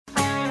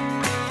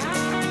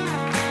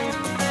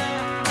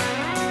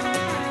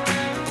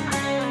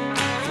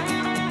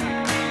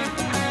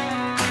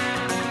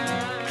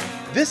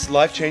This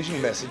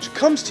life-changing message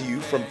comes to you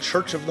from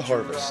Church of the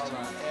Harvest.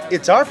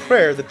 It's our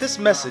prayer that this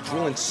message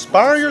will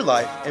inspire your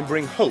life and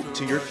bring hope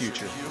to your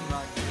future.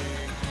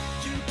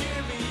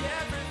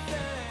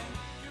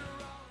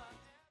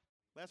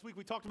 Last week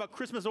we talked about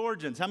Christmas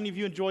origins. How many of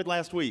you enjoyed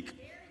last week?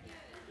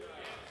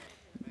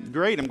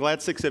 Great, I'm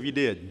glad 6 of you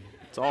did.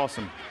 It's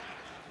awesome.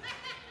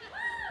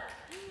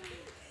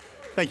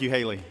 Thank you,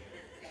 Haley.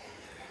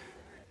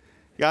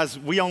 Guys,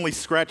 we only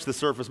scratched the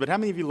surface, but how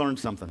many of you learned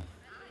something?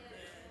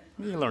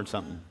 You learned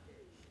something.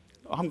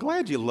 I'm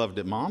glad you loved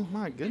it, Mom.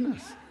 My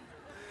goodness.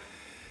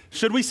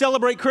 Should we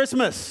celebrate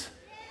Christmas?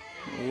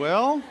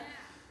 Well,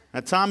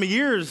 that time of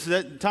year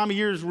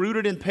is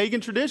rooted in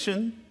pagan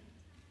tradition.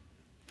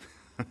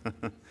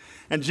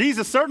 And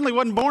Jesus certainly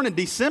wasn't born in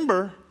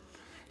December.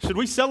 Should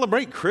we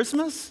celebrate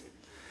Christmas?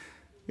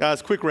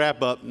 Guys, quick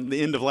wrap up.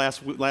 The end of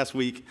last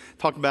week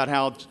talked about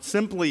how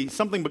simply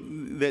something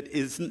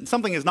is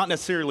not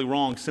necessarily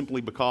wrong simply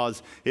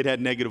because it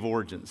had negative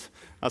origins.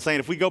 I was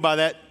saying if we go by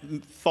that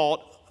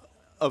thought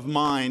of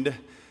mind,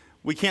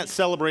 we can't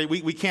celebrate.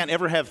 We can't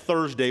ever have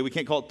Thursday. We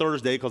can't call it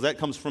Thursday because that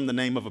comes from the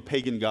name of a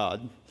pagan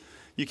god.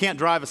 You can't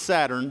drive a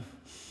Saturn.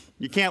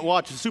 You can't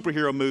watch a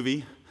superhero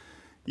movie.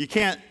 You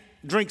can't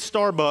drink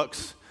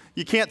Starbucks.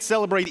 You can't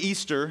celebrate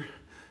Easter.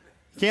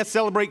 You can't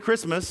celebrate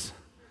Christmas.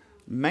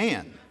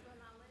 Man,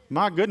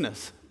 my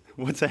goodness.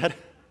 What's that?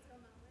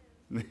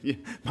 You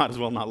might as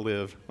well not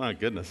live. My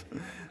goodness.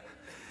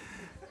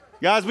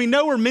 Guys, we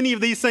know where many of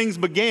these things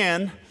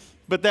began,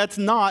 but that's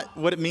not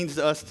what it means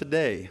to us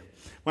today.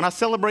 When I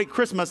celebrate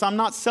Christmas, I'm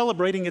not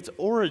celebrating its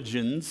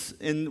origins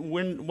and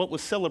what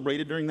was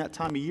celebrated during that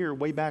time of year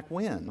way back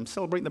when. I'm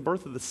celebrating the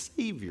birth of the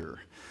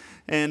Savior.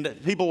 And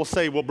people will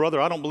say, well, brother,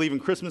 I don't believe in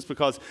Christmas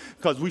because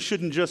we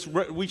shouldn't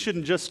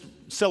just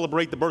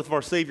celebrate the birth of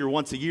our Savior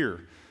once a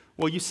year.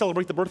 Well, you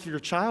celebrate the birth of your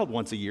child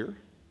once a year.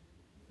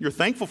 You're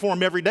thankful for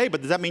him every day,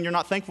 but does that mean you're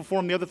not thankful for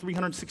him the other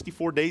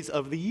 364 days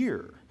of the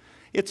year?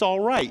 It's all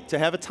right to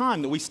have a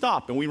time that we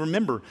stop and we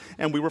remember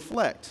and we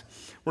reflect.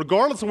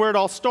 Regardless of where it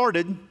all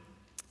started,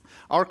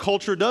 our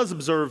culture does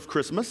observe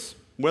Christmas,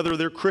 whether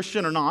they're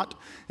Christian or not.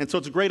 And so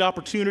it's a great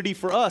opportunity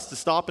for us to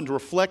stop and to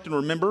reflect and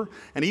remember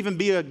and even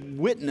be a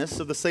witness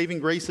of the saving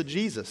grace of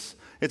Jesus.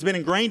 It's been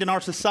ingrained in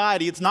our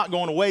society. It's not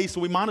going away, so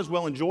we might as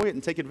well enjoy it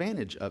and take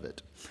advantage of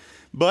it.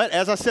 But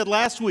as I said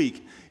last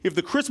week, if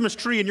the Christmas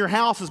tree in your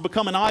house has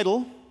become an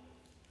idol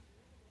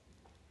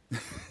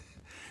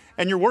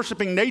and you're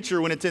worshiping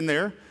nature when it's in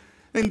there,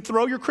 then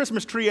throw your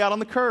Christmas tree out on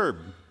the curb.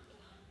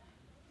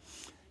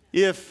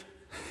 If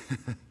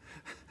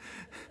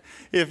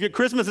your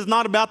Christmas is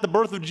not about the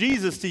birth of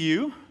Jesus to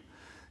you,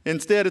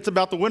 instead it's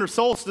about the winter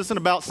solstice and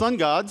about sun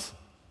gods,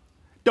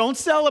 don't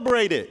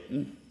celebrate it.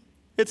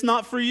 It's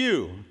not for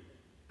you.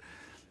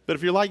 But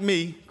if you're like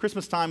me,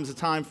 Christmas time is a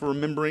time for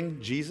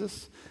remembering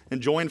Jesus,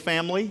 enjoying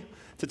family.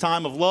 It's a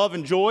time of love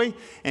and joy,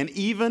 and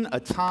even a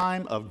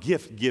time of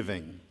gift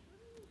giving.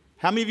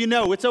 How many of you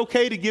know it's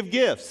okay to give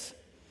gifts?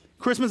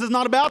 Christmas is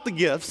not about the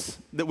gifts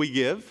that we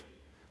give,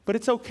 but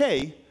it's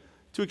okay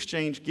to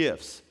exchange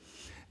gifts.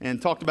 And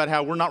talked about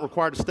how we're not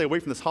required to stay away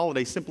from this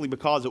holiday simply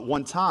because at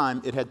one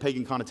time it had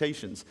pagan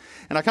connotations.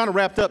 And I kind of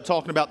wrapped up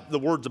talking about the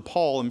words of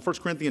Paul in 1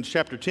 Corinthians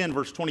chapter 10,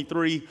 verse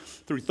 23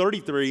 through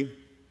 33.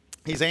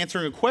 He's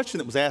answering a question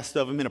that was asked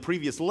of him in a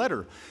previous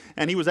letter.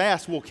 And he was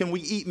asked, well, can we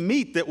eat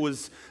meat that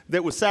was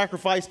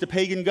sacrificed to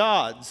pagan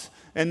gods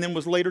and then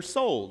was later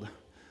sold?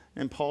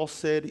 And Paul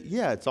said,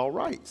 yeah, it's all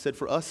right. He said,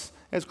 for us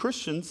as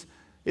Christians,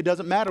 it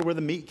doesn't matter where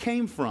the meat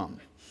came from.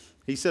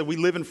 He said, we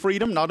live in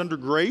freedom, not under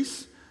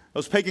grace.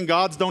 Those pagan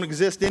gods don't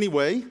exist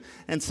anyway.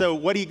 And so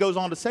what he goes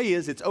on to say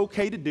is it's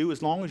okay to do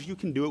as long as you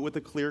can do it with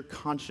a clear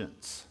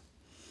conscience.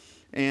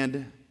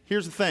 And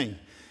here's the thing.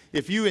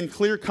 If you in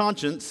clear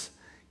conscience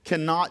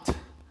cannot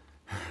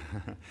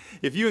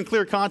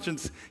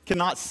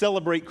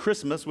celebrate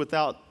Christmas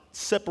without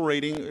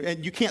separating,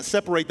 and you can't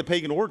separate the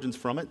pagan origins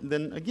from it,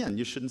 then again,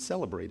 you shouldn't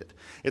celebrate it.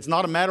 It's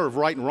not a matter of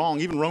right and wrong.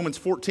 Even Romans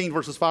 14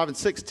 verses 5 and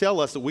 6 tell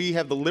us that we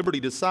have the liberty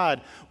to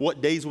decide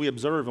what days we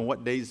observe and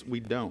what days we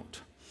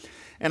don't.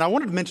 And I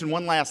wanted to mention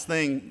one last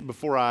thing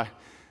before I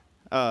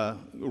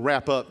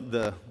wrap up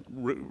the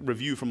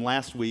review from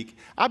last week.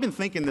 I've been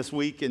thinking this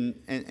week,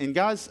 and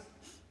guys,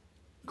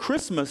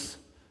 Christmas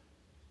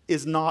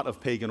is not of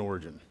pagan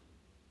origin.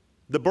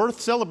 The birth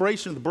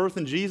celebration of the birth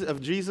of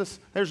Jesus,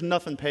 there's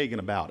nothing pagan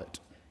about it.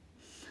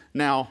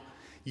 Now,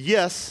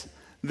 yes,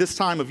 this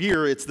time of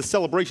year, it's the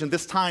celebration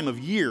this time of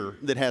year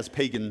that has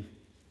pagan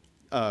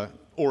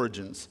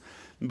origins.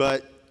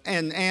 But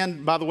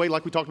And by the way,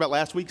 like we talked about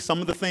last week, some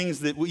of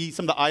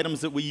the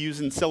items that we use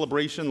in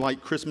celebration,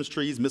 like Christmas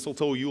trees,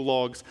 mistletoe, Yule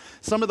logs,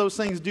 some of those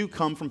things do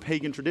come from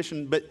pagan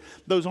tradition, but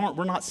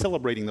we're not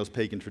celebrating those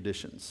pagan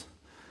traditions.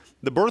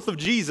 The birth of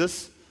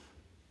Jesus,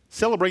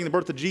 celebrating the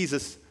birth of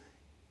Jesus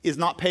is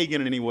not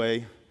pagan in any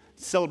way.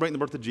 Celebrating the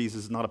birth of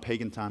Jesus is not a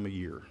pagan time of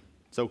year.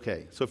 It's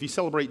okay. So if you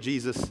celebrate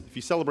Jesus, if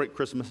you celebrate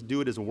Christmas,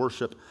 do it as a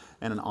worship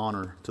and an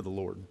honor to the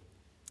Lord.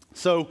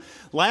 So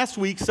last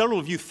week, several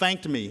of you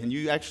thanked me, and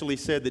you actually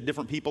said that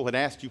different people had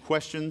asked you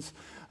questions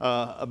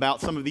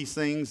about some of these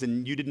things,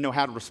 and you didn't know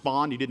how to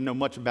respond. You didn't know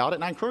much about it,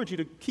 and I encourage you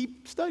to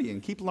keep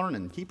studying, keep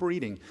learning, keep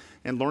reading,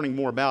 and learning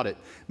more about it.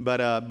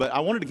 But I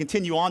wanted to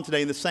continue on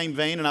today in the same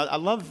vein, and I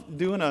love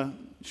doing a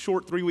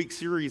short 3-week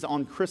series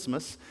on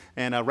Christmas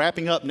and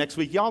wrapping up next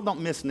week. Y'all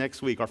don't miss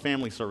next week, our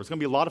family service. It's going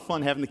to be a lot of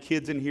fun having the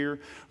kids in here.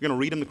 We're going to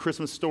read them the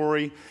Christmas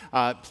story,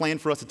 plan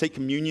for us to take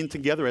communion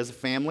together as a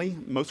family.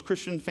 Most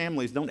Christian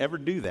families don't ever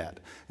do that.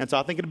 And so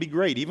I think it'll be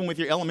great. Even with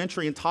your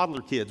elementary and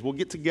toddler kids, we'll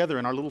get together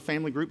in our little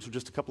family groups for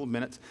just a couple of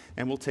minutes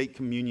and we'll take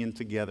communion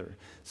together.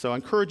 So I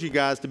encourage you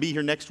guys to be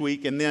here next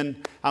week. And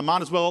then I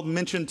might as well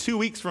mention 2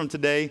 weeks from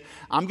today,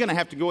 I'm going to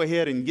have to go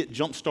ahead and get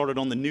jump started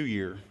on the new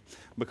year,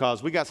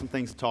 because we got some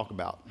things to talk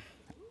about.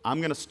 I'm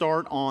going to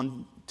start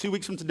on 2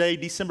 weeks from today,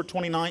 December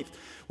 29th.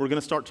 We're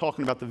going to start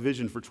talking about the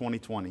vision for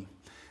 2020.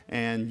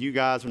 And you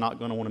guys are not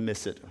going to want to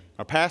miss it.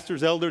 Our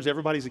pastors, elders,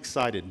 everybody's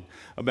excited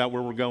about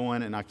where we're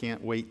going, and I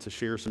can't wait to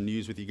share some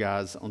news with you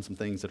guys on some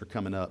things that are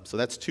coming up. So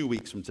that's 2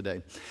 weeks from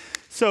today.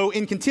 So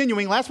in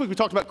continuing, last week we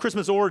talked about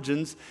Christmas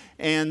origins,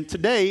 and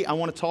today I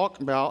want to talk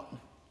about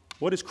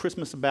what is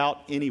Christmas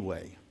about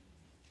anyway.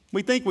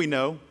 We think we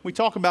know. We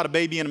talk about a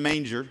baby in a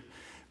manger.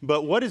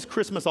 But what is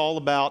Christmas all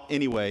about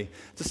anyway?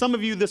 To some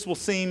of you, this will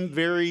seem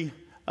very,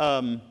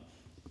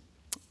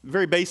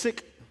 very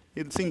basic.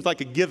 It seems like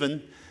a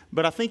given,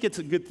 but I think it's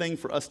a good thing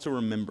for us to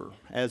remember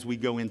as we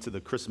go into the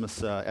Christmas,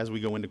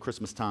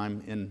 Christmas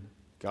time in,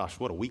 gosh,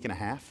 what, a week and a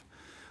half?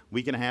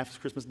 Week and a half is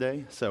Christmas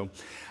Day. So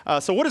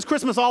what is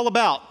Christmas all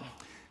about?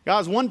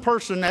 Guys, one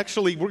person,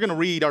 actually, we're going to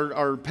read,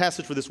 our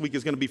passage for this week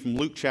is going to be from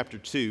Luke chapter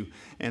 2.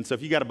 And so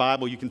if you got a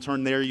Bible, you can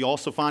turn there. You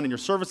also find in your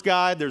service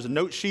guide, there's a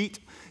note sheet.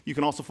 You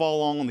can also follow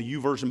along on the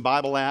YouVersion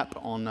Bible app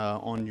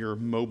on your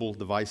mobile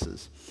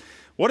devices.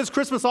 What is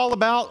Christmas all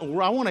about?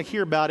 I want to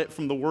hear about it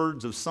from the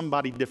words of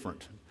somebody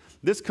different.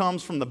 This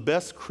comes from the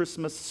best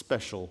Christmas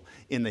special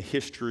in the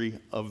history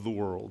of the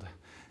world.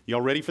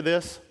 Y'all ready for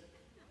this?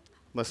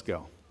 Let's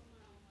go.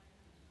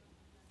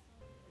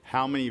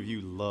 How many of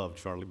you love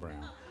Charlie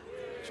Brown?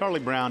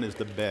 Charlie Brown is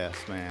the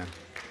best, man.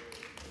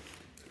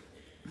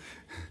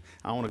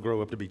 I want to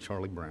grow up to be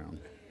Charlie Brown.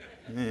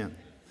 Man.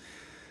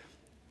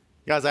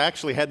 Guys, I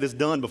actually had this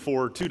done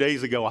before 2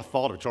 days ago. I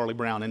thought of Charlie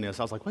Brown in this.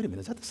 I was like, wait a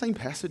minute, is that the same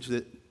passage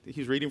that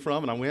he's reading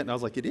from? And I went and I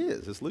was like, it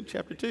is. It's Luke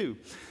chapter 2.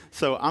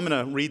 So I'm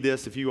going to read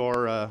this. If you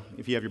have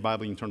your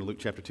Bible, you can turn to Luke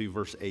chapter 2,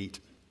 verse 8.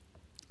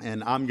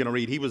 And I'm going to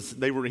read. He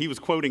was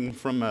quoting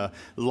from,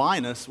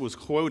 Linus was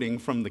quoting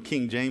from the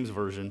King James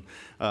Version.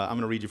 I'm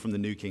going to read you from the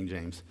New King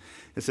James.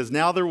 It says,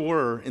 "Now there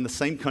were in the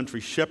same country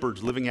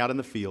shepherds living out in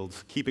the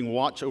fields, keeping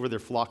watch over their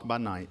flock by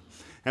night.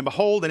 And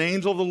behold, an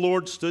angel of the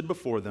Lord stood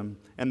before them,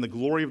 and the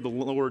glory of the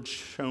Lord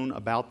shone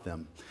about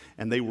them,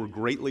 and they were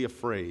greatly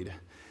afraid.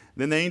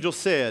 Then the angel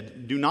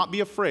said, 'Do not be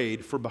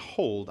afraid, for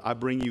behold, I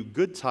bring you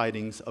good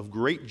tidings of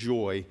great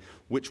joy,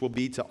 which will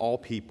be to all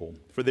people.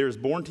 For there is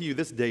born to you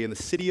this day in the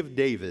city of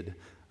David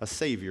a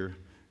Savior,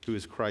 who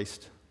is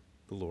Christ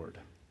the Lord.'"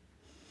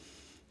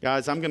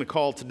 Guys, I'm going to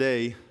call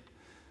today,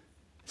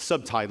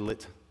 subtitle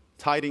it,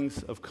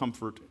 Tidings of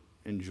Comfort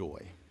and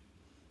Joy.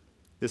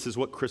 This is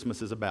what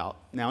Christmas is about.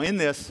 Now, in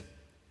this,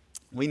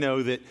 we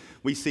know that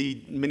we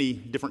see many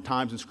different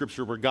times in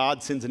Scripture where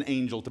God sends an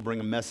angel to bring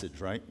a message,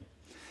 right?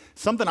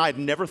 Something I had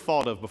never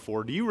thought of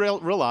before. Do you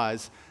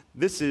realize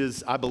this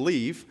is, I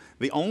believe,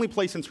 the only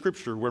place in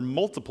Scripture where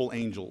multiple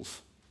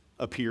angels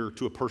appear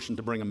to a person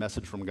to bring a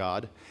message from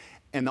God,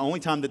 and the only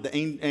time that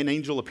an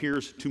angel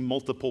appears to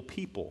multiple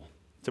people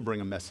to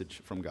bring a message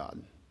from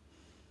God?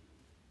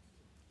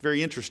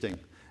 Very interesting,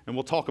 and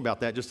we'll talk about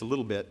that just a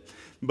little bit.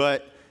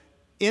 But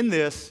in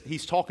this,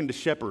 he's talking to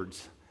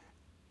shepherds.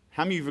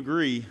 How many of you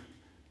agree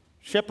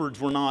shepherds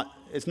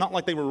it's not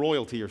like they were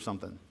royalty or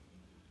something.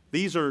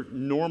 These are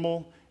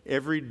normal,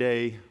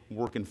 everyday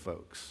working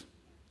folks.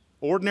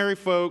 Ordinary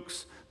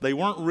folks. They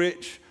weren't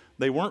rich.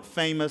 They weren't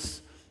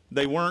famous.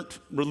 They weren't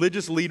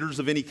religious leaders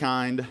of any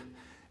kind.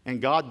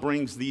 And God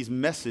brings this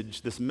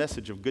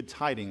message of good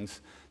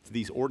tidings to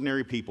these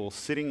ordinary people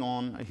sitting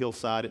on a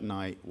hillside at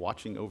night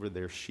watching over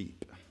their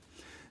sheep.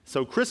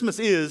 So Christmas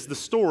is the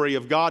story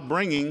of God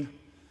bringing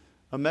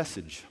a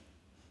message.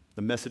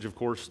 The message, of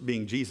course,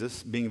 being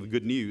Jesus, being the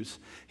good news.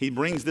 He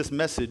brings this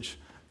message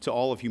to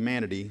all of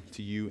humanity,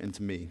 to you and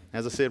to me.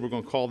 As I said, we're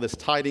going to call this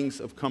Tidings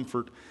of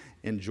Comfort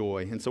and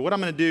Joy. And so what I'm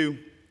going to do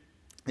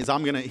is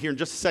here in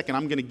just a second,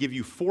 I'm going to give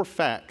you 4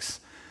 facts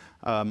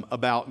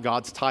about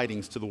God's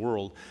tidings to the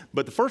world.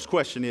 But the first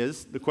question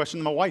is the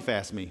question my wife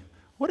asked me: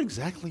 what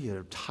exactly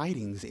are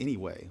tidings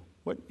anyway?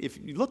 If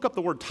you look up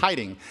the word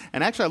tiding,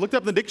 and actually I looked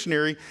up in the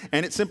dictionary,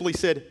 and it simply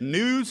said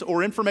news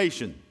or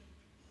information.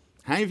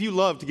 How many of you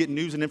love to get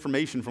news and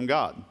information from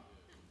God?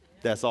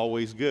 That's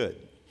always good.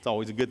 It's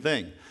always a good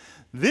thing.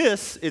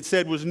 This, it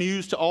said, was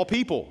news to all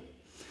people.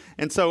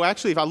 And so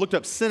actually, if I looked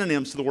up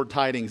synonyms to the word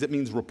tidings, it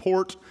means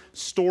report,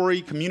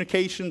 story,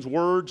 communications,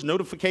 words,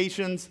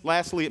 notifications.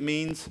 Lastly, it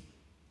means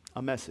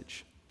a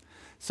message.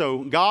 So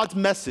God's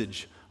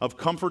message of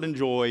comfort and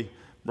joy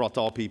brought to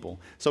all people.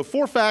 So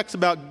 4 facts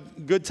about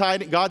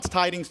God's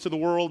tidings to the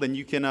world, and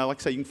you can, like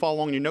I say, you can follow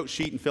along in your note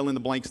sheet and fill in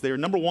the blanks there.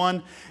 Number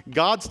 1,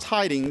 God's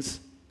tidings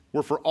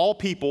were for all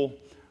people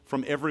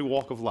from every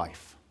walk of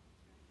life.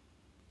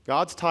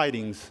 God's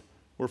tidings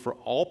were for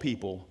all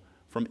people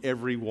from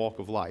every walk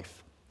of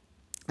life.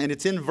 And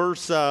it's in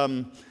verse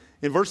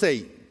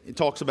 8. It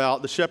talks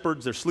about the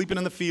shepherds, they're sleeping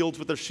in the fields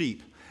with their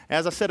sheep.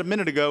 As I said a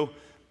minute ago,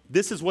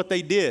 this is what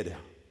they did.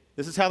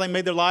 This is how they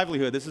made their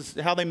livelihood. This is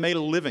how they made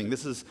a living.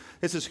 This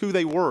is who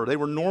they were. They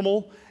were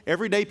normal,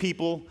 everyday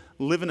people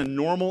living a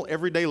normal,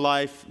 everyday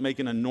life,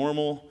 making a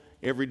normal,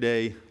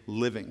 everyday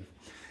living.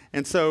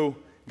 And so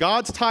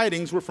God's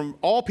tidings were from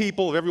all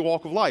people of every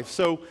walk of life.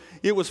 So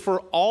it was for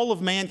all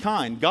of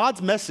mankind.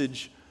 God's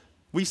message,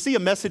 we see a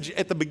message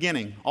at the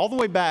beginning. All the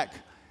way back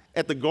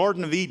at the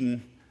Garden of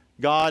Eden,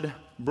 God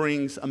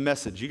brings a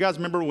message. You guys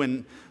remember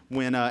when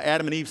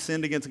Adam and Eve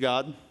sinned against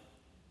God?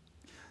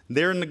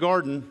 There in the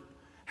garden,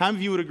 how many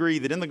of you would agree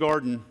that in the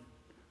garden,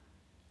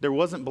 there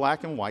wasn't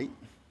black and white?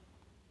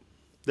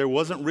 There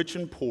wasn't rich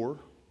and poor.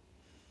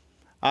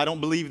 I don't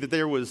believe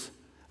there was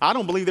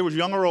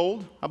young or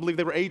old. I believe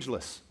they were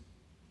ageless.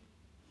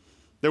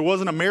 There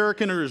wasn't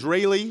American or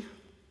Israeli.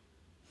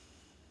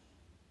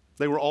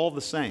 They were all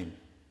the same.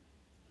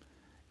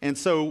 And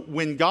so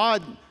when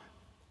God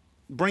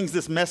brings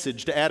this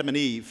message to Adam and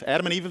Eve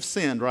have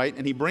sinned, right?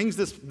 And he brings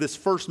this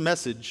first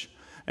message.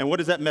 And what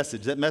is that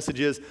message? That message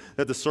is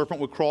that the serpent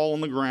would crawl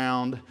on the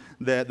ground,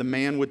 that the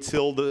man would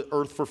till the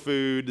earth for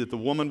food, that the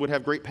woman would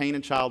have great pain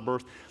in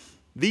childbirth.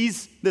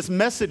 This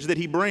message that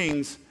he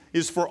brings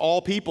is for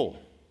all people.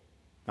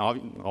 Now,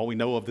 all we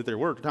know of that there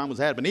were at the time was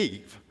Adam and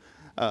Eve.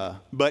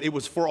 But it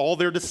was for all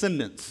their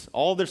descendants,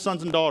 all their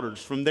sons and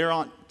daughters, from there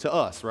on to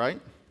us, right?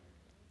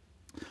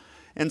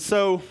 And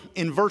so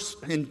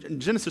in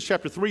Genesis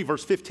chapter 3,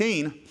 verse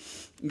 15,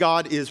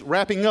 God is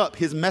wrapping up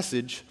his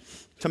message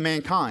to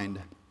mankind.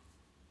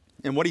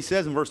 And what he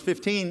says in verse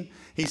 15,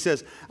 he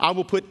says, I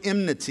will put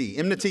enmity.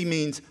 Enmity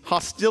means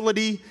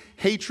hostility,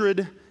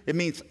 hatred. It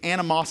means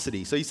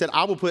animosity. So he said,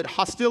 I will put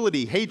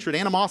hostility, hatred,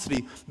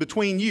 animosity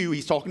between you.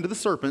 He's talking to the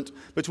serpent,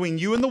 between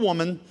you and the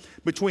woman,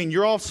 between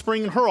your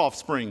offspring and her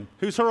offspring.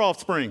 Who's her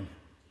offspring?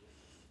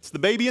 It's the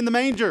baby in the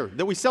manger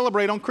that we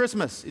celebrate on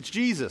Christmas. It's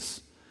Jesus.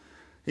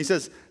 He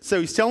says,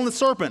 so he's telling the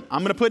serpent,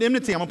 I'm going to put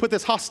enmity, I'm going to put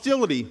this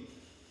hostility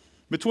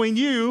between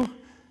you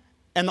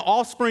and the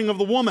offspring of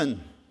the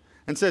woman.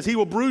 And says, he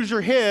will bruise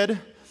your head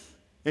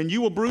and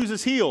you will bruise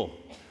his heel.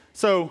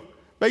 So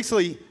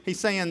basically, he's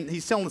telling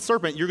the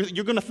serpent,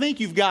 you're going to think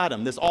you've got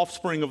him, this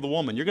offspring of the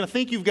woman. You're going to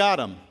think you've got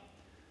him.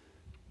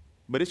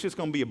 But it's just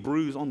going to be a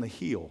bruise on the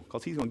heel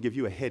because he's going to give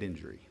you a head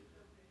injury.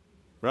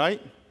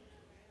 Right?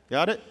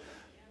 Got it?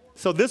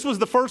 So this was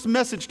the first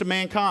message to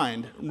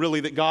mankind, really,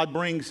 that God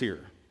brings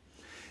here.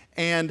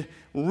 And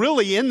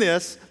really in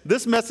this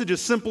message is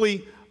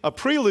simply a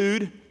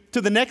prelude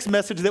to the next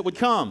message that would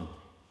come.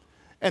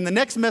 And the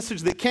next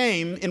message that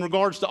came in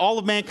regards to all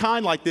of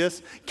mankind like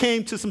this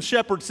came to some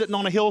shepherds sitting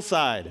on a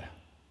hillside.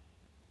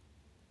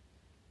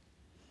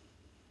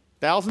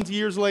 Thousands of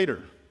years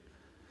later.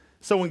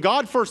 So when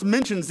God first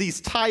mentions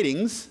these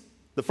tidings,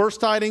 the first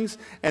tidings,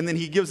 and then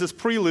he gives this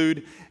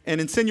prelude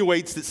and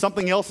insinuates that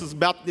something else is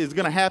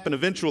going to happen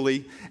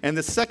eventually, and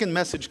the second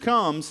message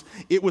comes,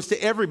 it was to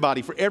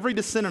everybody, for every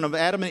descendant of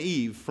Adam and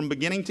Eve from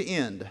beginning to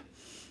end.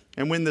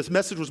 And when this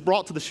message was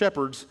brought to the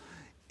shepherds,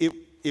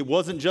 it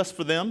wasn't just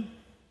for them.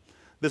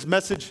 This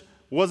message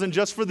wasn't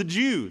just for the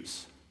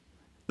Jews.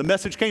 The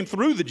message came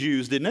through the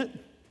Jews, didn't it?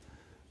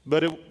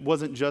 But it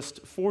wasn't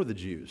just for the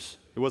Jews.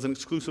 It wasn't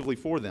exclusively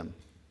for them.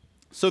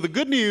 So the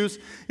good news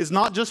is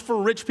not just for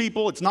rich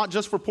people. It's not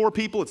just for poor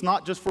people. It's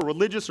not just for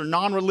religious or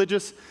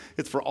non-religious.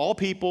 It's for all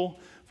people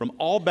from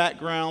all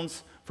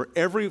backgrounds,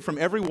 from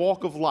every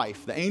walk of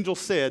life. The angel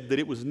said that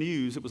it was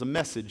news. It was a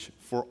message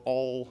for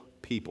all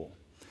people.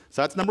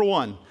 So that's number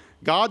one.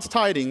 God's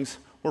tidings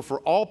were for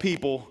all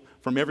people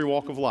from every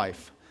walk of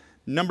life.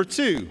 Number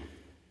two,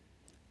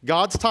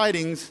 God's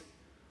tidings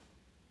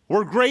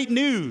were great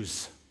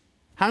news.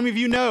 How many of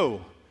you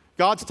know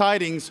God's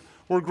tidings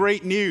were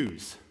great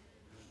news?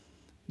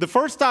 The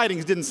first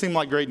tidings didn't seem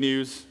like great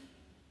news.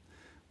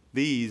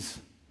 These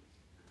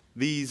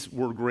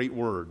were great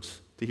words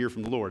to hear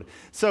from the Lord.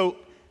 So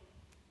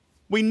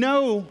we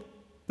know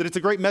that it's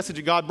a great message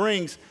that God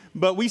brings,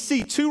 but we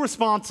see two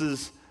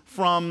responses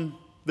from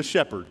the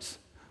shepherds.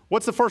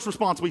 What's the first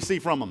response we see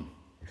from them?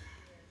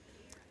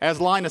 As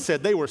Lina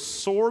said, they were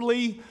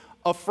sorely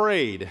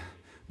afraid.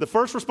 The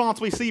first response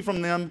we see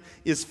from them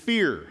is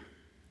fear.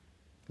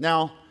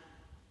 Now,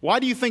 why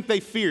do you think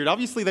they feared?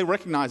 Obviously, they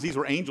recognized these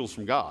were angels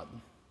from God.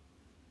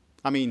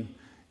 I mean,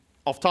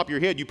 off the top of your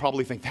head, you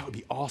probably think that would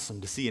be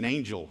awesome to see an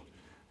angel.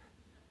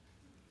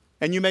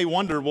 And you may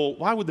wonder, well,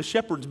 why would the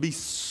shepherds be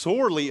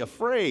sorely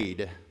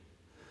afraid?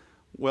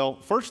 Well,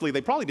 firstly,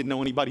 they probably didn't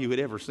know anybody who had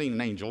ever seen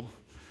an angel.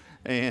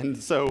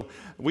 And so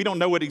we don't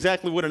know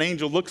exactly what an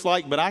angel looks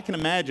like, but I can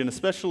imagine,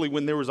 especially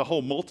when there was a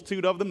whole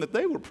multitude of them, that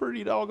they were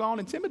pretty doggone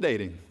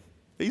intimidating.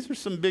 These are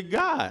some big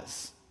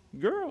guys,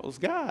 girls,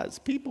 guys,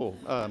 people,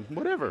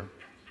 whatever.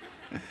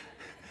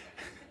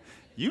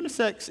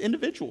 unisex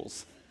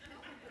individuals.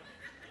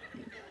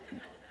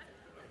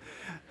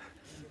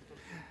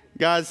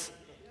 Guys,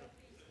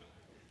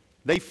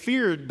 they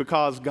feared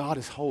because God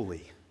is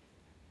holy.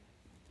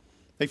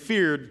 They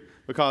feared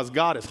because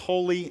God is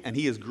holy and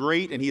He is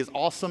great and He is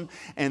awesome,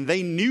 and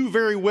they knew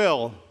very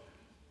well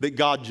that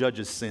God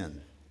judges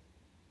sin.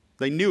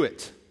 They knew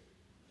it.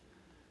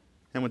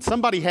 And when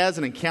somebody has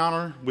an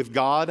encounter with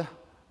God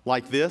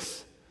like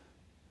this,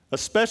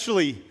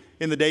 especially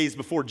in the days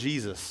before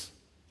Jesus,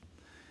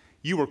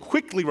 you were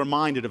quickly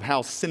reminded of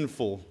how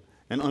sinful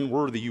and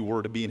unworthy you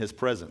were to be in His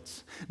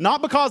presence.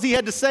 Not because He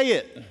had to say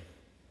it.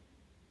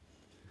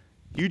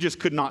 You just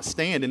could not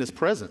stand in His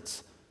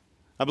presence.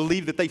 I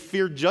believe that they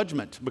feared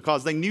judgment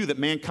because they knew that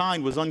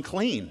mankind was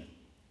unclean.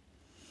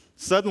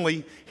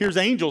 Suddenly, here's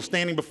angels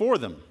standing before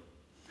them.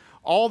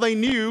 All they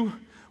knew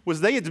was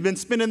they had been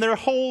spending their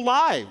whole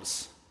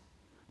lives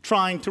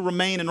trying to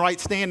remain in right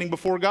standing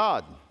before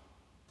God.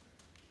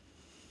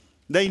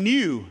 They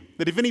knew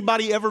that if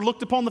anybody ever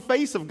looked upon the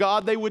face of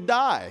God, they would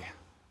die.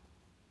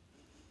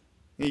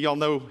 Y'all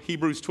know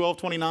Hebrews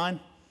 12:29?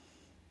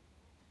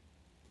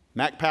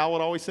 Mac Powell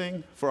would always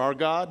sing, "For our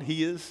God,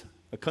 He is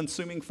a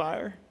consuming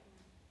fire."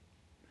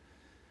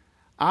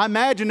 I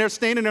imagine they're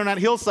standing there on that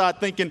hillside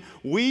thinking,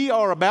 we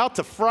are about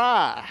to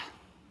fry.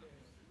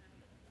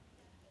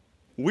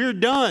 We're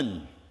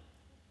done.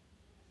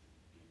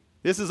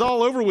 This is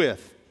all over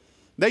with.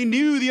 They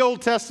knew the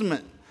Old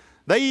Testament.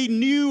 They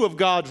knew of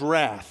God's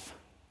wrath.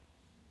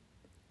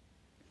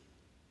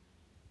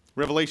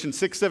 Revelation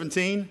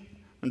 6:17,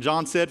 when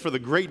John said, for the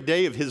great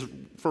day of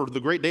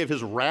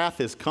his wrath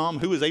has come,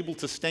 who is able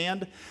to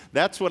stand?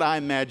 That's what I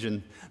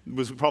imagine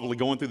was probably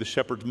going through the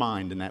shepherd's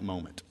mind in that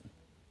moment.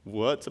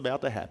 What's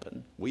about to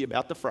happen? We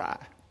about to fry.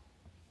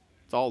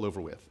 It's all over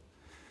with.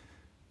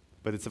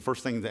 But it's the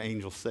first thing the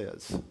angel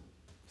says. It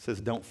says,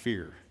 don't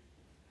fear.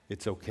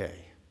 It's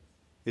okay.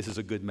 This is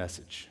a good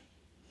message.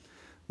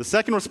 The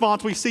second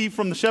response we see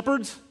from the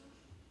shepherds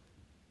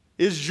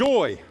is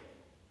joy.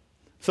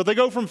 So they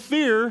go from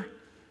fear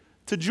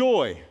to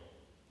joy.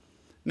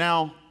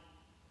 Now,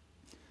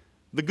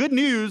 the good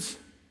news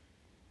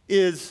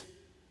is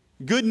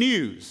good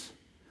news,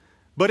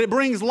 but it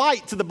brings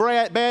light to the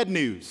bad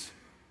news.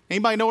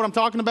 Anybody know what I'm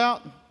talking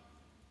about?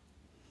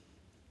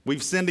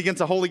 We've sinned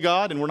against a holy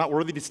God and we're not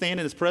worthy to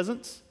stand in His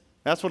presence.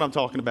 That's what I'm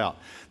talking about.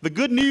 The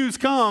good news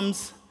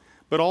comes,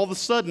 but all of a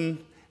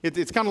sudden,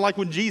 it's kind of like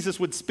when Jesus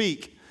would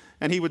speak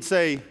and He would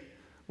say,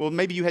 well,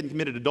 maybe you hadn't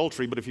committed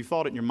adultery, but if you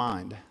thought it in your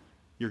mind,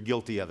 you're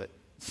guilty of it.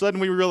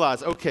 Suddenly we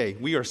realize, okay,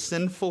 we are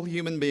sinful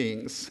human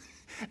beings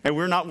and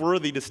we're not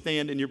worthy to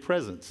stand in your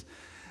presence.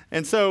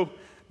 And so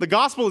the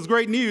gospel is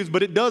great news,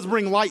 but it does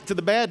bring light to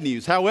the bad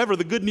news. However,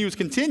 the good news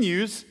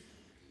continues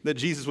that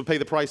Jesus would pay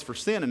the price for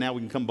sin, and now we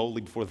can come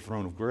boldly before the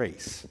throne of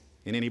grace.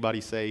 And anybody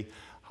say,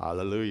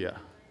 hallelujah,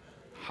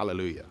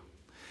 hallelujah.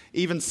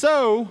 Even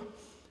so,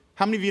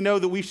 how many of you know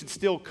that we should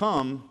still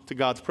come to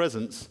God's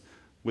presence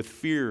with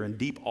fear and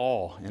deep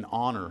awe and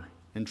honor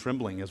and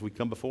trembling as we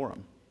come before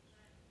Him?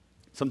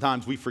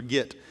 Sometimes we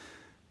forget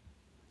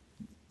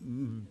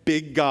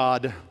big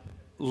God,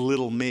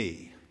 little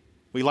me.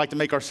 We like to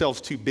make ourselves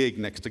too big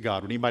next to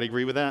God. Would anybody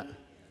agree with that?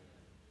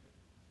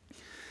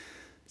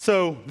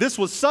 So this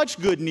was such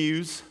good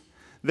news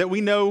that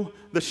we know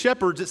the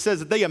shepherds, it says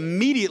that they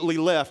immediately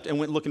left and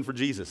went looking for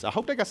Jesus. I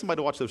hope they got somebody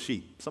to watch those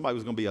sheep. Somebody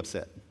was going to be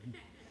upset.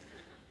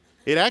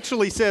 It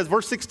actually says,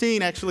 verse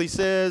 16 actually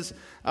says,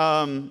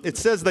 it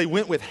says they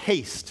went with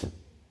haste.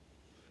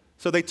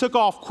 So they took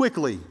off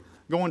quickly,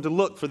 going to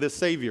look for this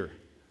Savior.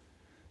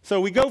 So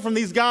we go from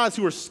these guys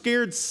who are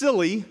scared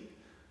silly,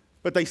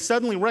 but they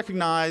suddenly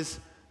recognize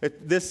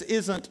that this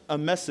isn't a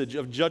message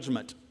of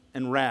judgment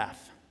and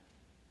wrath.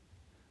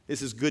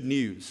 This is good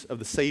news of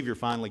the Savior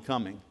finally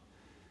coming.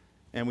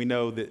 And we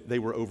know that they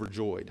were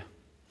overjoyed.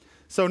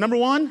 So number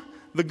one,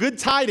 the good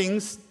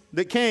tidings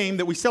that came,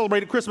 that we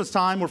celebrate at Christmas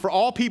time, were for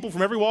all people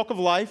from every walk of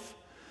life.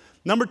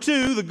 Number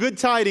two, the good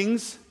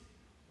tidings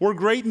were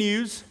great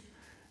news.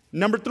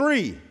 Number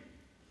three,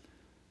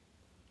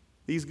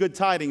 these good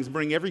tidings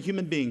bring every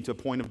human being to a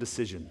point of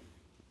decision.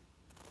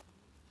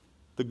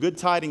 The good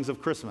tidings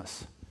of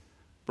Christmas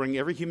bring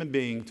every human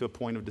being to a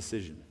point of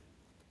decision.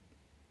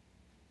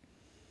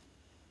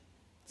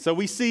 So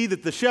we see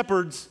that the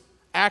shepherds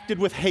acted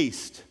with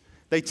haste.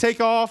 They take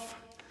off,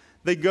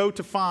 they go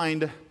to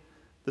find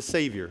the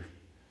Savior.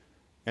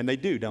 And they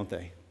do, don't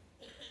they?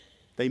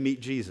 They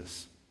meet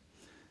Jesus.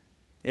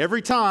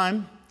 Every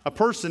time a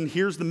person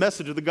hears the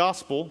message of the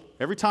gospel,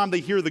 every time they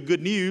hear the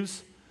good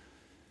news,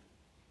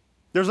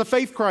 there's a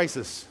faith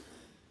crisis.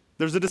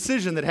 There's a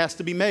decision that has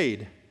to be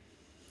made.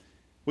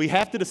 We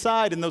have to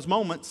decide in those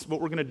moments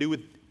what we're going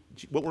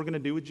to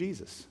do with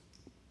Jesus.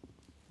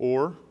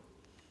 Or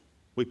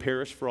we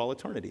perish for all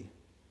eternity.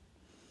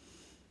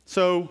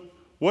 So,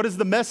 what is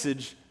the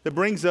message that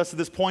brings us to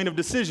this point of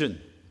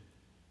decision?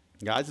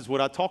 Guys, it's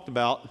what I talked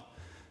about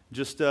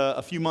just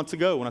a few months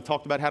ago when I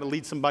talked about how to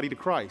lead somebody to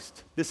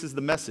Christ. This is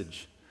the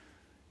message.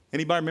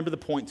 Anybody remember the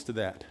points to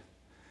that?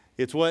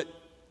 It's what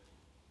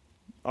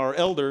our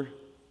elder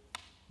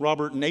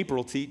Robert and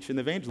April teach in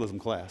the evangelism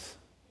class.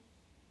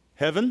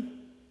 Heaven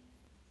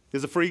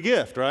is a free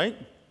gift, right?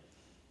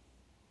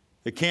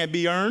 It can't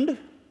be earned.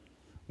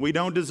 We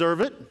don't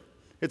deserve it.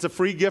 It's a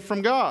free gift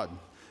from God.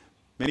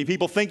 Many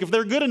people think if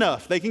they're good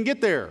enough, they can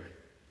get there.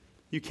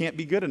 You can't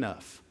be good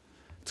enough.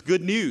 It's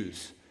good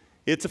news.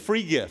 It's a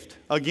free gift.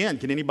 Again,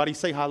 can anybody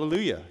say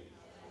hallelujah?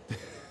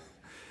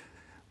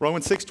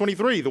 Romans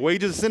 6:23, the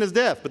wages of sin is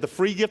death, but the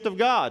free gift of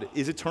God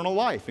is eternal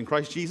life in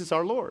Christ Jesus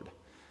our Lord.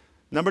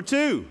 Number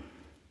 2,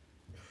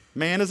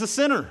 man is a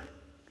sinner.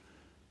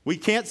 We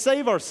can't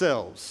save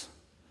ourselves.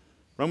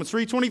 Romans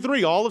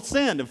 3:23, all have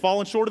sinned and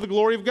fallen short of the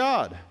glory of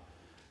God.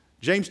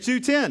 James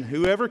 2:10,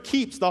 whoever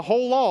keeps the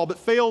whole law but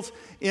fails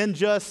in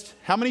just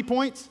how many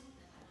points?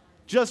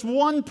 Just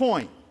 1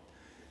 point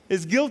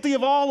is guilty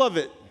of all of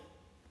it.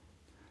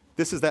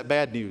 This is that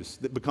bad news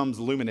that becomes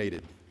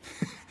illuminated.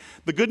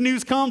 The good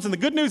news comes, and the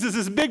good news is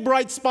this big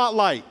bright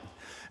spotlight.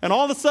 And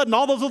all of a sudden,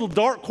 all those little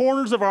dark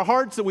corners of our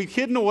hearts that we've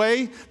hidden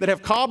away, that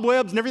have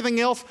cobwebs and everything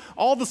else,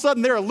 all of a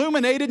sudden they're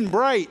illuminated and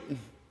bright.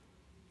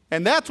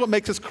 And that's what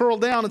makes us curl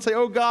down and say,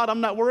 oh God,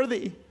 I'm not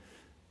worthy.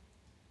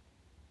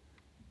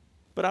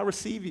 But I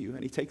receive you.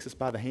 And he takes us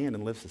by the hand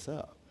and lifts us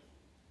up.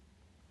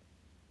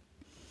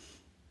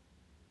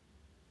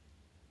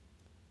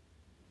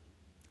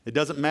 It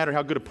doesn't matter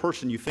how good a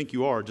person you think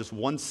you are, just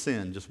one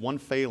sin, just one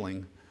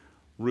failing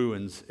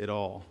ruins it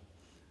all.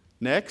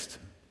 Next,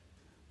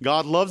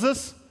 God loves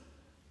us,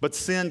 but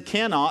sin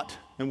cannot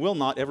and will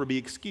not ever be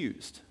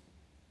excused.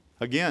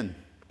 Again,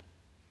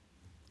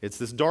 it's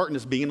this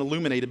darkness being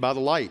illuminated by the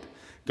light.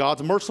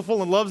 God's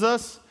merciful and loves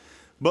us,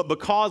 but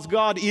because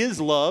God is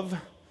love,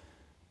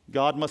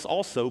 God must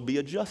also be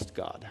a just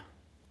God.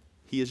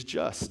 He is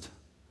just.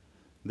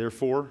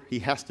 Therefore, he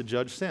has to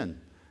judge sin.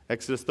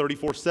 Exodus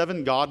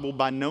 34:7, God will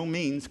by no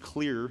means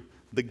clear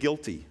the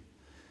guilty.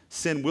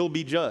 Sin will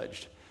be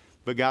judged.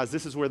 But guys,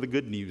 this is where the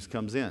good news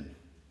comes in.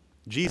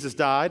 Jesus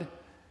died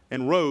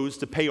and rose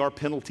to pay our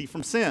penalty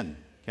from sin.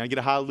 Can I get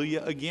a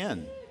hallelujah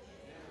again?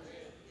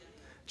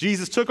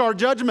 Jesus took our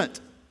judgment.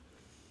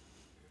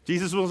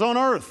 Jesus was on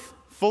earth,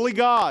 fully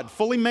God,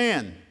 fully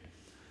man,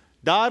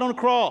 died on a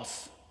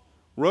cross,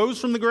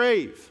 rose from the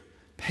grave,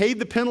 paid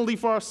the penalty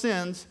for our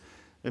sins,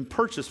 and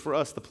purchased for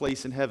us the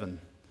place in heaven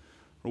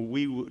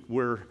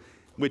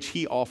which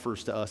he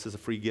offers to us as a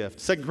free gift.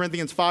 2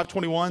 Corinthians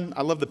 5:21,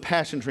 I love the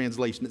Passion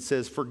Translation. It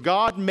says, for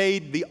God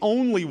made the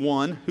only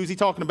one, who's he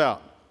talking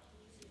about?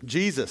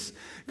 Jesus.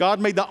 God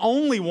made the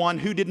only one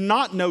who did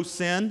not know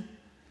sin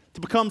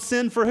to become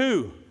sin for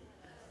who?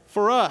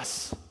 For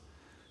us.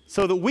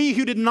 So that we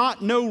who did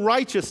not know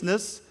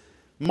righteousness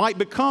might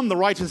become the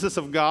righteousness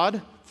of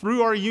God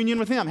through our union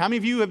with him. How many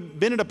of you have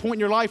been at a point in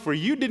your life where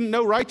you didn't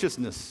know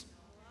righteousness?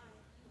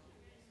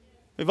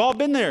 We've all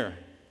been there.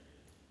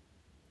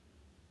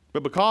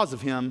 But because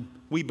of him,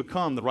 we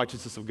become the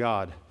righteousness of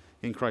God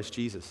in Christ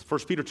Jesus.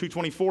 1 Peter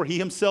 2:24, he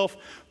himself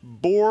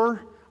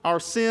bore our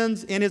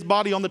sins in his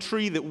body on the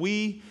tree that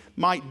we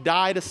might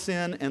die to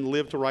sin and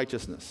live to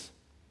righteousness.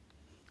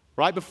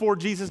 Right before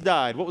Jesus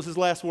died, what was his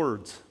last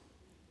words?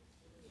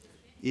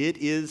 It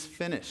is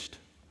finished.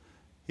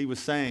 He was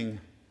saying,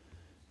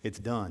 it's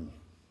done.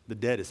 The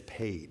debt is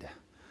paid.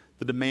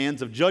 The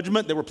demands of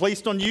judgment that were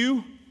placed on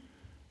you,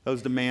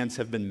 those demands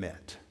have been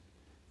met.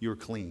 You're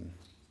clean.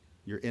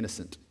 You're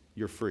innocent.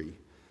 You're free.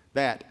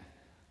 That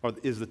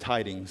is the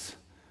tidings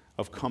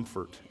of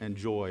comfort and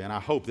joy, and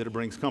I hope that it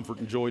brings comfort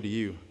and joy to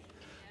you.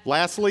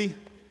 Lastly,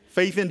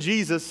 faith in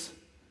Jesus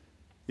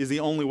is the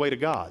only way to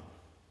God.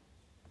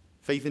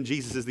 Faith in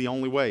Jesus is the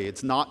only way.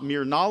 It's not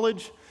mere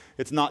knowledge.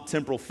 It's not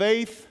temporal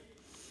faith.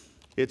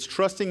 It's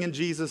trusting in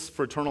Jesus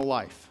for eternal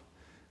life.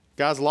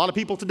 Guys, a lot of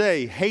people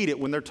today hate it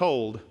when they're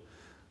told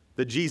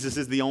that Jesus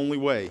is the only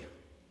way.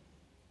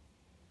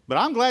 But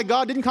I'm glad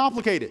God didn't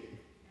complicate it.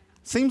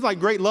 Seems like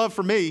great love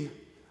for me.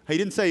 He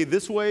didn't say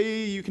this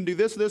way, you can do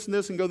this, this, and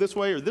this, and go this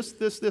way, or this,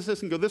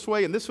 and go this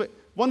way, and this way.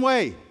 One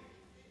way.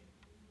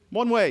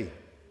 One way.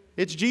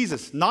 It's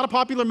Jesus. Not a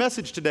popular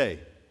message today.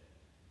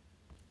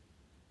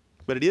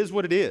 But it is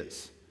what it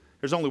is.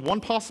 There's only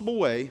one possible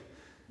way,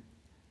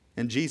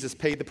 and Jesus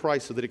paid the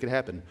price so that it could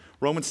happen.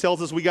 Romans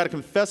tells us we got to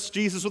confess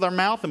Jesus with our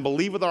mouth and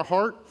believe with our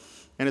heart,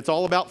 and it's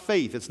all about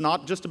faith. It's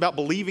not just about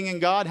believing in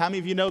God. How many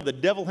of you know the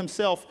devil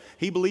himself,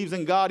 he believes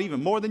in God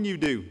even more than you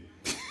do?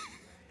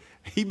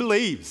 He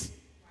believes.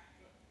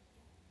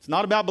 It's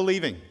not about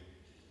believing.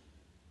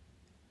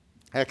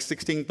 Acts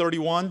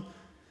 16:31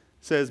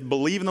 says,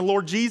 believe in the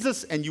Lord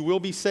Jesus and you will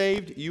be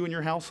saved, you and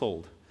your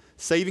household.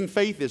 Saving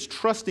faith is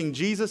trusting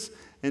Jesus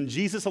and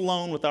Jesus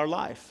alone with our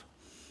life.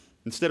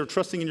 Instead of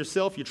trusting in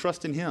yourself, you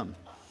trust in him.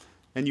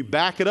 And you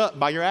back it up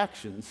by your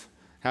actions,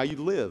 how you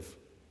live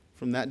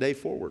from that day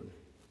forward.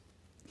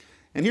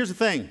 And here's the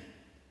thing.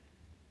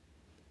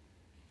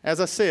 As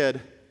I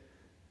said,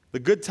 the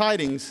good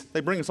tidings,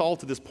 they bring us all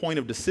to this point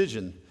of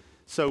decision.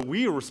 So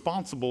we are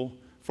responsible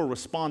for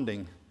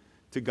responding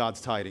to God's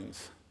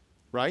tidings,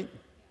 right?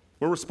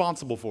 We're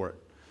responsible for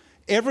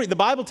it. The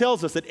Bible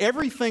tells us that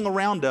everything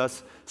around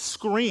us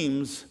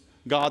screams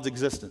God's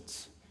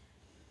existence.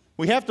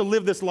 We have to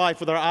live this life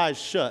with our eyes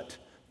shut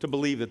to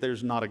believe that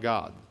there's not a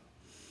God.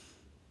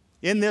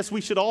 In this,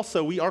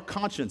 our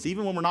conscience,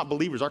 even when we're not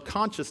believers, our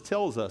conscience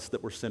tells us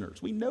that we're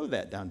sinners. We know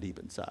that down deep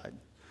inside.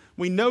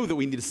 We know that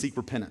we need to seek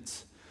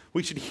repentance.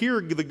 We should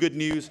hear the good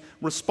news,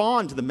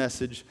 respond to the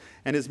message,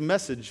 and his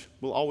message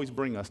will always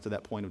bring us to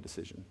that point of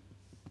decision.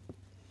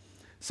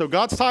 So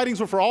God's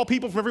tidings were for all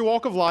people from every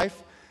walk of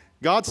life.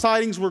 God's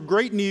tidings were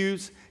great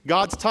news.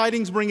 God's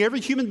tidings bring every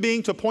human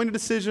being to a point of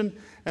decision.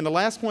 And the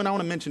last point I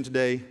want to mention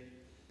today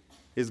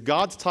is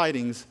God's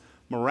tidings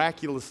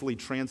miraculously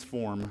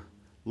transform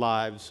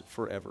lives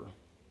forever.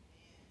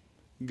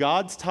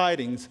 God's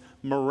tidings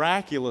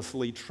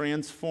miraculously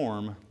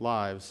transform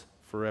lives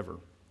forever.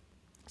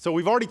 So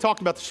we've already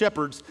talked about the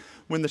shepherds.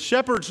 When the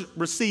shepherds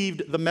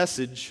received the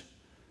message,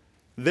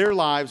 their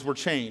lives were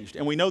changed.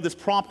 And we know this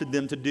prompted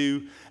them to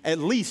do at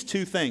least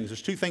two things.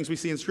 There's two things we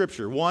see in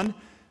Scripture. One,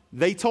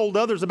 they told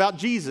others about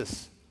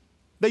Jesus.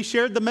 They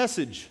shared the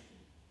message.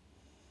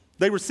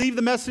 They received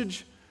the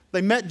message.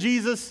 They met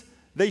Jesus.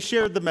 They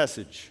shared the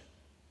message.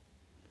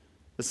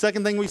 The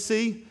second thing we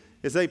see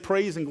is they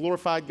praised and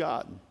glorified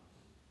God.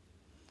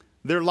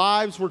 Their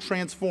lives were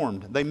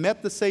transformed. They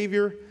met the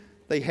Savior.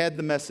 They had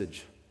the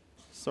message.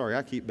 Sorry,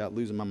 I keep about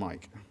losing my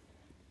mic.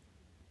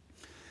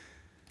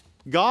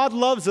 God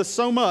loves us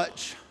so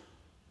much.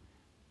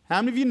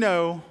 How many of you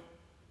know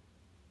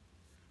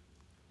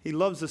he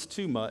loves us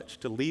too much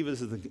to leave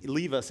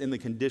us in the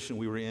condition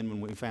we were in when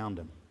we found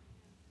him?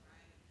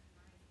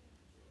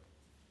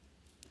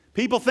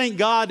 People think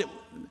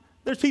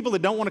there's people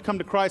that don't want to come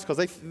to Christ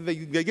because they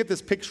get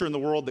this picture in the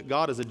world that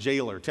God is a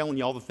jailer telling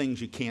you all the things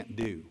you can't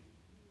do.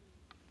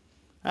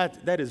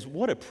 That is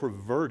what a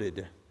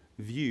perverted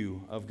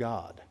view of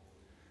God.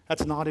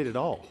 That's not it at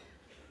all.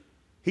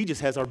 He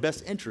just has our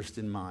best interest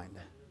in mind.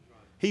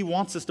 He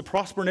wants us to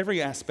prosper in every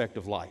aspect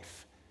of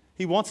life.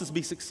 He wants us to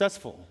be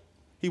successful.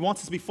 He wants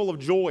us to be full of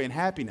joy and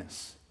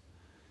happiness.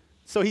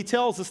 So he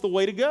tells us the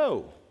way to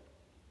go.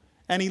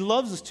 And he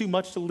loves us too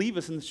much to leave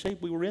us in the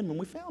shape we were in when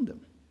we found him.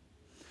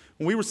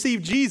 When we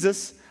receive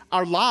Jesus,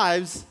 our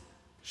lives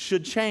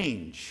should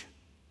change.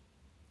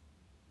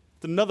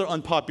 It's another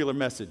unpopular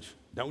message.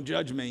 Don't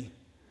judge me.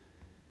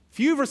 If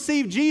you've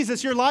received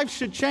Jesus, your life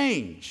should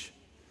change.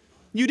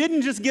 You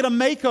didn't just get a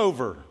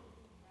makeover.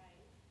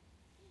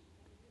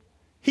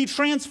 He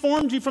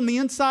transformed you from the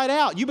inside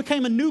out. You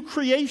became a new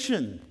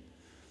creation.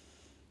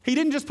 He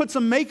didn't just put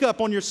some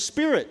makeup on your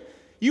spirit.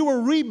 You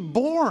were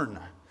reborn.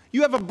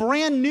 You have a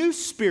brand new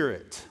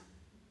spirit.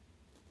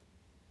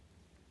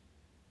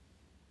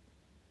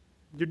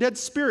 Your dead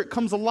spirit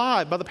comes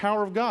alive by the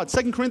power of God.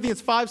 2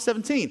 Corinthians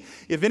 5:17.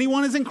 If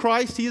anyone is in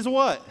Christ, he is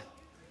what?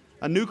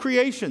 A new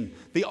creation.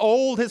 The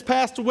old has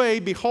passed away.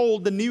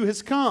 Behold, the new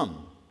has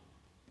come.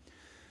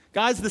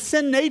 Guys, the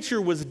sin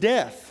nature was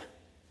death.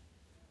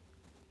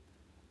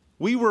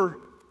 We've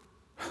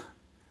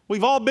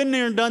all been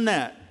there and done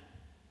that.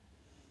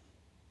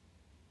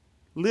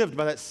 Lived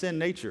by that sin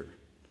nature.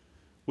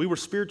 We were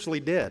spiritually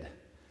dead.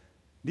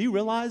 Do you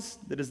realize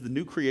that as the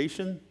new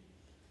creation,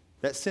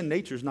 that sin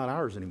nature is not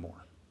ours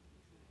anymore?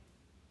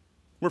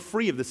 We're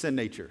free of the sin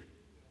nature.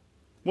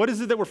 What is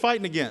it that we're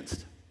fighting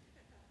against?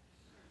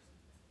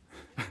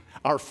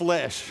 Our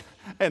flesh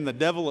and the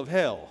devil of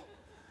hell.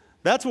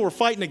 That's what we're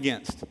fighting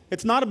against.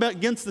 It's not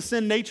against the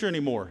sin nature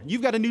anymore.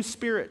 You've got a new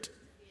spirit.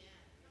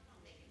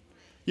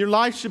 Your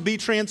life should be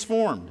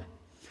transformed.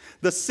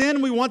 The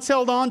sin we once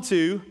held on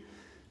to,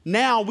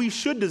 now we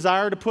should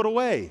desire to put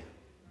away.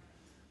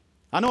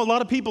 I know a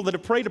lot of people that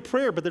have prayed a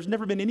prayer, but there's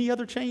never been any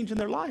other change in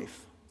their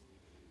life.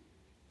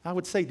 I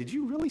would say, did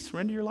you really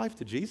surrender your life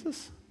to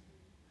Jesus?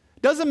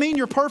 Doesn't mean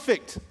you're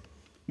perfect.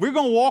 We're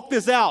going to walk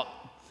this out.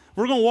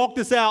 We're going to walk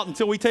this out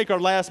until we take our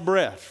last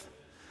breath.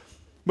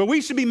 But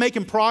we should be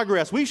making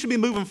progress. We should be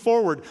moving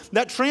forward.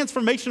 That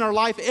transformation in our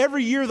life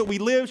every year that we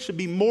live should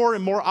be more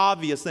and more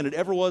obvious than it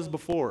ever was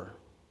before.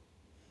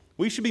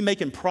 We should be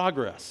making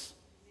progress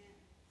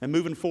and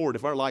moving forward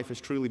if our life has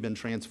truly been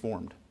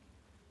transformed.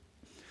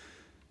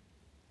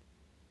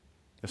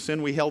 The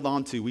sin we held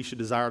on to, we should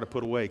desire to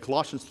put away.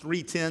 Colossians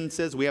 3:10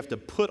 says we have to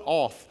put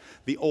off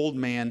the old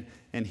man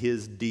and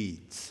his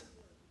deeds.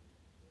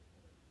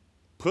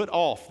 Put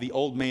off the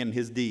old man and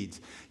his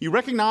deeds. You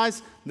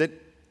recognize that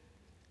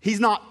he's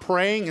not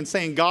praying and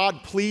saying,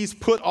 God, please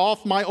put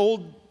off my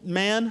old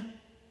man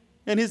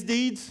and his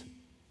deeds.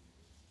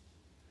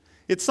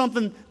 It's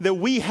something that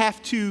we have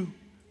to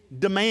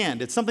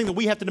demand. It's something that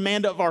we have to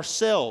demand of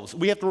ourselves.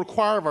 We have to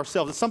require of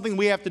ourselves. It's something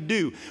we have to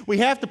do. We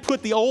have to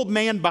put the old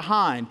man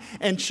behind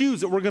and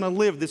choose that we're going to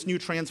live this new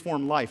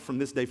transformed life from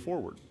this day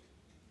forward.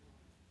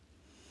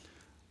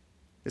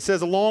 It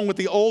says, along with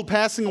the old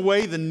passing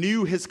away, the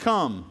new has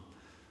come.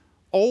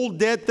 Old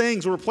dead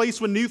things were replaced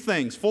with new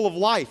things, full of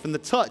life and the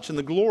touch and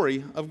the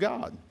glory of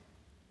God.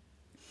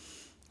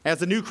 As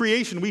a new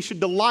creation, we should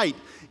delight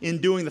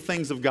in doing the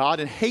things of God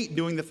and hate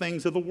doing the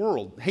things of the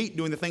world, hate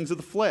doing the things of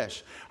the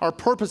flesh. Our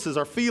purposes,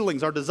 our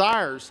feelings, our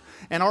desires,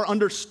 and our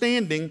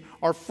understanding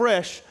are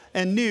fresh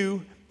and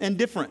new and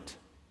different.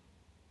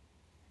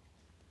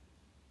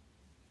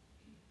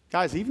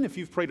 Guys, even if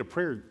you've prayed a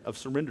prayer of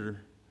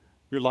surrender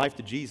your life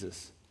to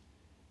Jesus,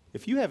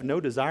 if you have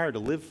no desire to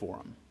live for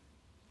him,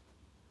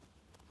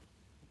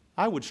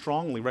 I would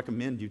strongly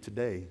recommend you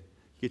today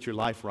get your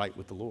life right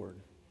with the Lord.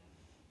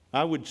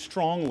 I would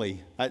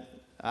strongly,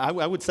 I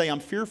would say I'm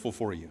fearful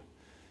for you.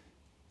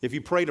 If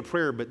you prayed a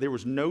prayer but there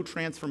was no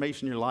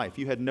transformation in your life,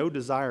 you had no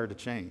desire to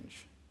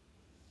change,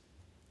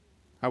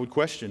 I would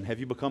question, have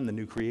you become the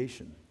new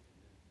creation?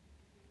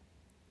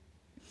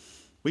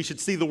 We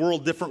should see the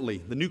world differently.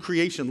 The new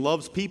creation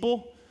loves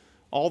people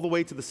all the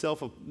way to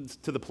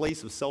the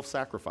place of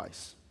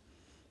self-sacrifice.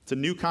 It's a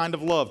new kind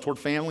of love toward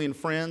family and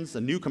friends,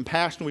 a new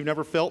compassion we've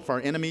never felt for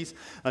our enemies,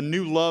 a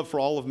new love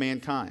for all of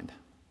mankind.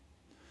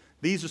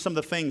 These are some of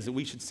the things that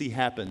we should see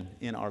happen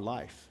in our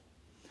life.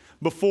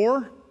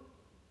 Before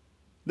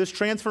this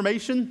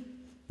transformation,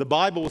 the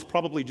Bible was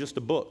probably just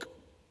a book.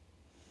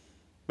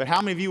 But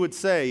how many of you would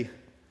say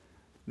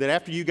that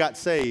after you got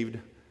saved,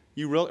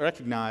 you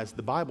recognized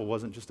the Bible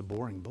wasn't just a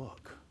boring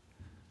book?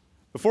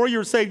 Before you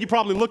were saved, you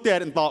probably looked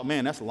at it and thought,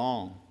 man, that's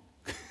long.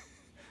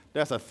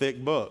 That's a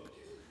thick book.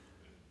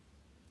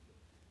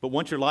 But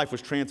once your life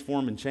was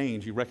transformed and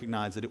changed, you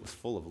recognized that it was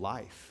full of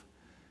life.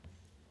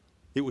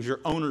 It was your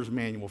owner's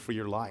manual for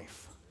your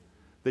life.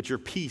 That your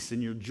peace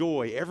and your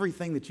joy,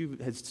 everything that you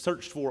had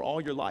searched for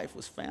all your life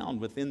was found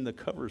within the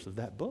covers of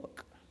that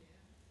book.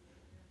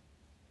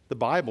 The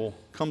Bible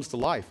comes to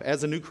life.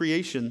 As a new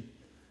creation,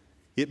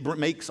 it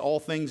makes all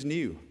things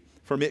new.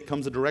 From it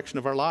comes the direction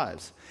of our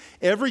lives.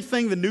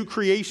 Everything the new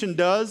creation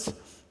does,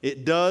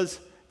 it does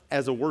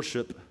as a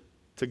worship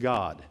to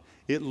God.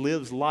 It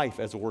lives life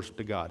as a worship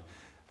to God.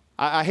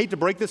 I hate to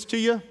break this to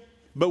you,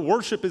 but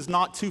worship is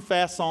not 2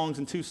 fast songs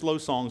and 2 slow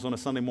songs on a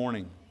Sunday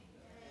morning.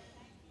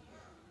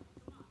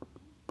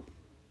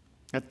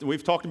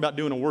 We've talked about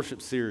doing a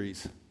worship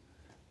series.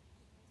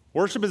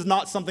 Worship is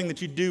not something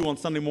that you do on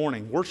Sunday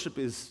morning. Worship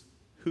is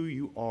who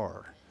you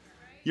are.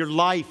 Your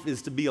life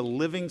is to be a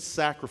living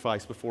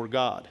sacrifice before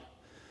God.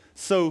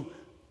 So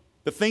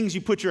the things you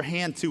put your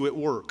hand to at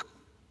work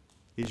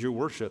is your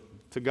worship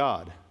to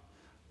God.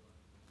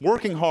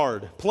 Working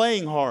hard,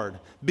 playing hard,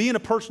 being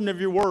a person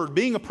of your word,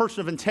 being a person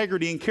of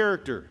integrity and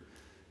character,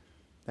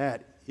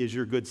 that is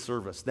your good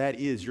service. That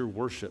is your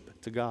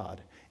worship to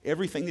God.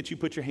 Everything that you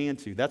put your hand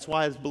to. That's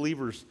why as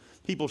believers,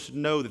 people should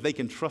know that they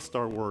can trust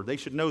our word. They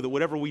should know that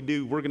whatever we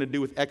do, we're going to do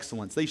with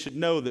excellence. They should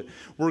know that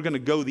we're going to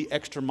go the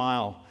extra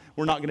mile.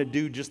 We're not going to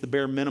do just the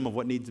bare minimum of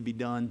what needs to be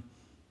done,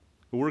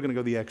 but we're going to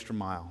go the extra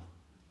mile.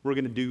 We're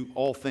going to do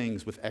all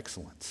things with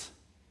excellence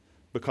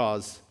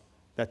because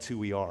that's who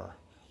we are.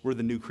 We're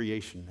the new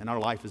creation, and our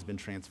life has been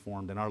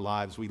transformed. In our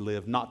lives, we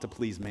live not to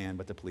please man,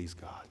 but to please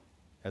God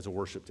as a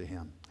worship to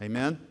him.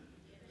 Amen?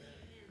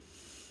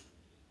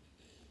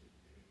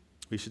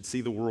 We should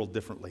see the world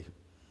differently.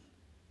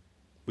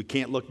 We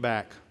can't look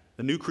back.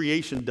 The new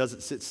creation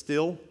doesn't sit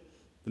still.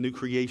 The new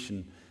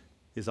creation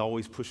is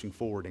always pushing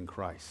forward in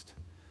Christ.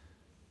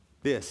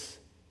 This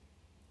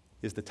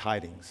is the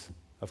tidings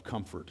of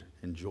comfort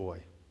and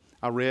joy.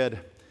 I read,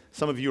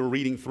 some of you are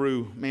reading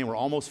through, man, we're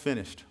almost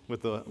finished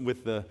with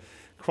the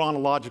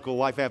Chronological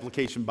Life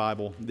Application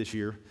Bible this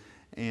year.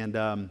 And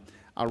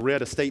I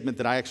read a statement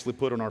that I actually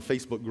put on our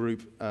Facebook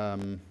group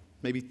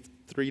maybe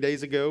 3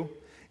 days ago.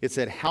 It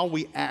said, how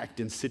we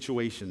act in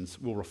situations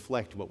will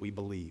reflect what we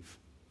believe.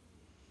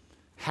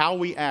 How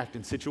we act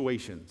in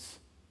situations.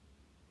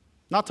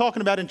 Not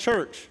talking about in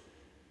church.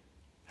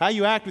 How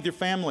you act with your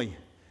family.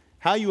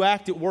 How you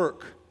act at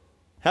work.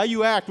 How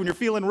you act when you're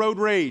feeling road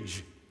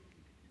rage.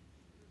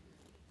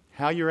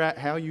 How you act,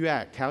 how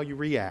you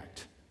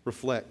react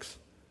reflects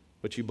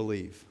what you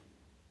believe.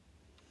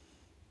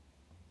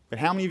 But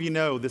how many of you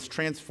know this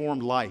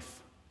transformed life,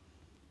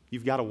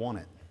 you've got to want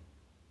it.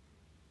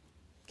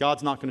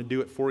 God's not going to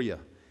do it for you.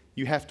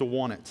 You have to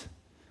want it.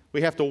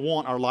 We have to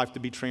want our life to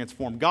be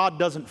transformed. God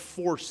doesn't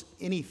force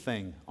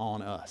anything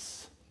on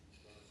us.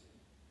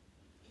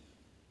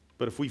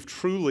 But if we've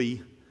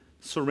truly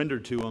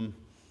surrendered to him,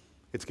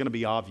 it's going to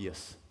be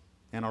obvious,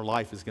 and our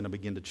life is going to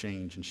begin to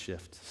change and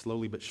shift,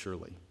 slowly but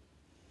surely.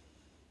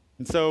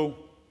 And so,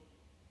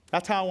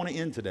 that's how I want to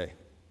end today.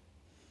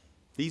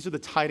 These are the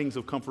tidings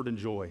of comfort and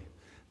joy.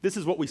 This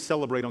is what we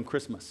celebrate on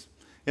Christmas.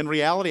 In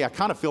reality, I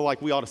kind of feel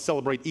like we ought to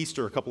celebrate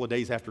Easter a couple of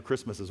days after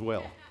Christmas as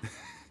well.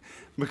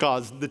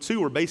 Because the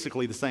two are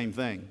basically the same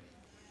thing.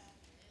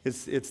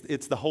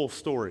 It's the whole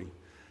story.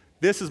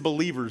 This as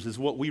believers is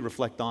what we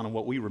reflect on and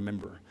what we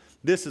remember.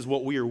 This is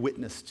what we are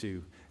witness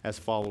to as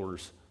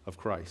followers of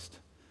Christ.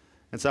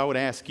 And so I would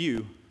ask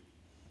you,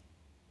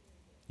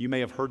 you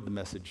may have heard the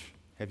message.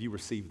 Have you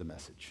received the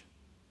message?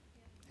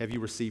 Have you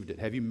received it?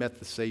 Have you met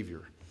the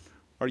Savior?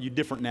 Are you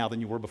different now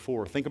than you were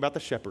before? Think about the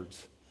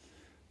shepherds.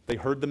 They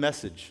heard the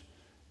message.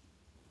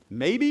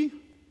 Maybe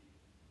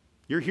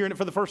you're hearing it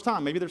for the first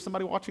time. Maybe there's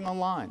somebody watching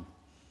online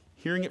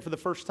hearing it for the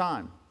first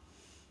time.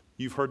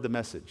 You've heard the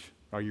message.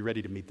 Are you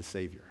ready to meet the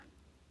Savior?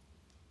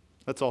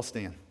 Let's all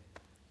stand.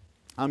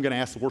 I'm going to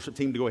ask the worship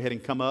team to go ahead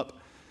and come up.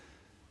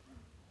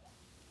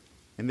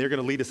 And they're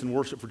going to lead us in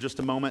worship for just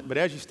a moment. But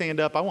as you stand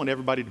up, I want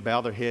everybody to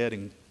bow their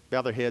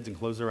heads and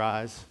close their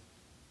eyes.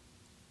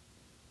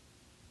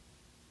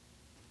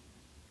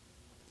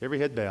 Every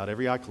head bowed,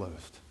 every eye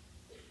closed.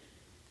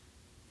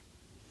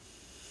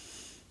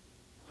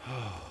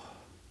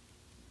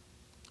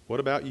 What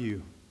about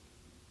you?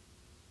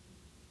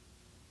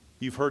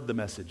 You've heard the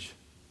message.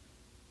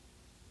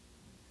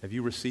 Have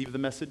you received the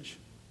message?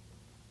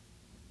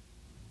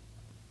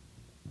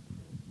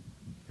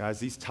 Guys,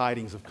 these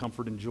tidings of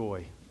comfort and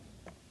joy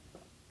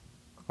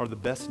are the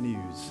best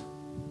news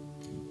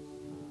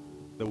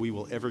that we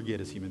will ever get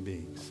as human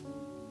beings.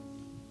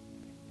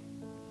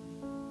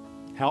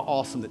 How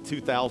awesome that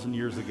 2,000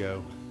 years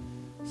ago,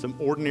 some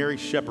ordinary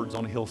shepherds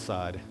on a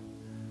hillside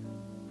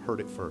heard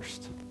it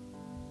first.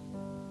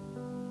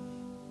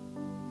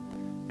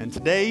 And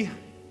today,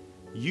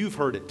 you've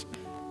heard it.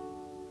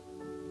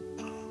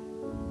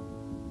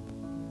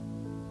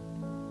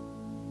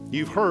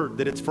 You've heard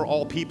that it's for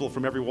all people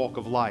from every walk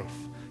of life.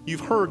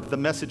 You've heard the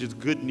message is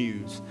good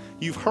news.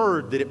 You've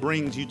heard that it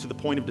brings you to the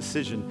point of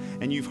decision.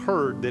 And you've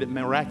heard that it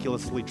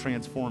miraculously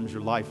transforms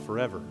your life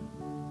forever.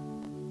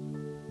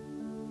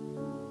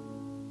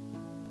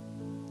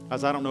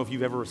 Guys, I don't know if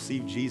you've ever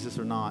received Jesus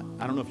or not.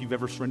 I don't know if you've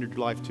ever surrendered your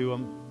life to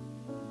Him.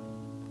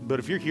 But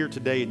if you're here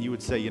today and you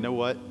would say, you know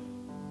what?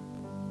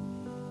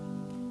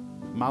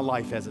 My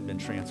life hasn't been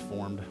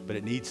transformed, but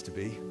it needs to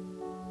be.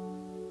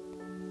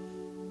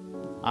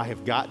 I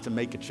have got to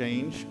make a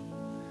change,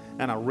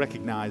 and I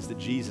recognize that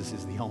Jesus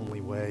is the only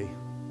way.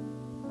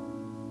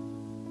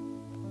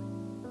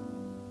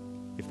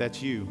 If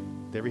that's you,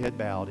 with every head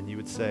bowed, and you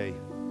would say,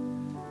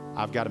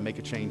 I've got to make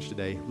a change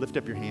today, lift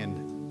up your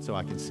hand so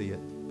I can see it.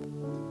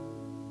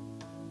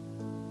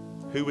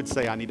 Who would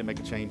say, I need to make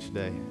a change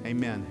today?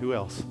 Amen. Who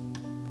else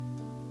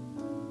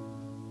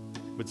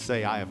would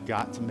say, I have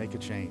got to make a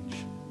change?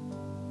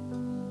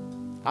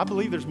 I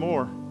believe there's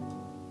more.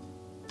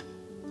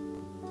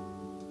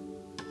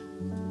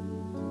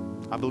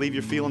 I believe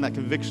you're feeling that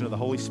conviction of the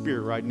Holy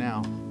Spirit right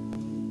now.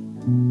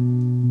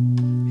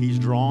 He's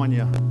drawing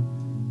you.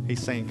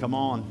 He's saying, come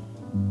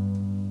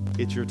on.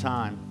 It's your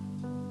time.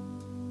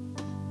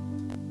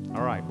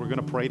 All right, we're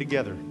going to pray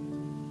together.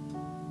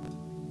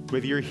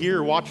 Whether you're here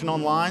or watching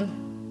online,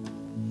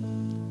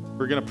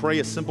 we're going to pray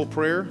a simple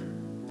prayer.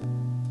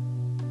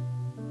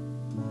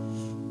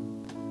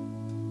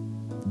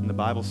 And the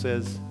Bible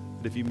says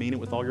that if you mean it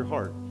with all your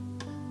heart,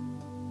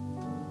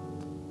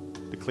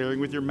 declaring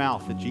with your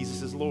mouth that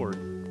Jesus is Lord,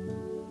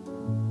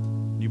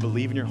 you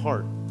believe in your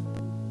heart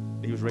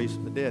that He was raised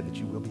from the dead, that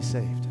you will be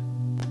saved,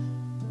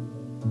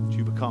 that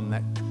you become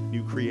that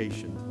new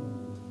creation.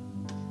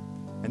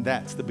 And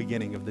that's the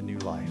beginning of the new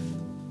life.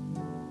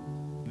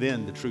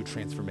 Then the true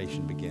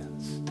transformation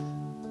begins.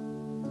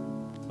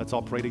 Let's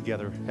all pray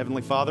together.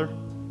 Heavenly Father,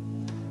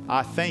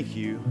 I thank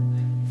you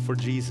for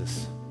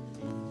Jesus.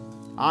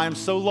 I am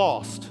so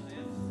lost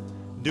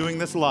doing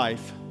this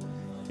life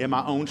in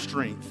my own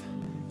strength,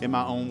 in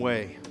my own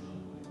way.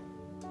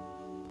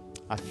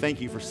 I thank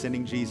you for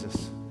sending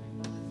Jesus,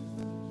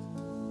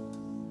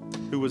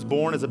 who was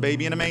born as a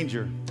baby in a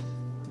manger,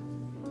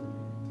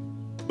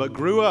 but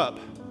grew up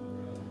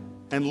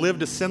and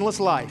lived a sinless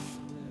life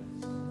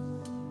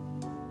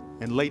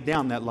and laid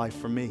down that life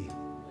for me.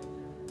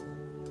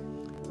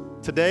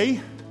 Today,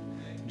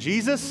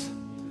 Jesus,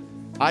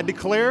 I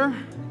declare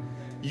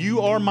you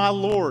are my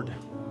Lord.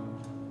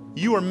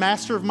 You are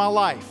master of my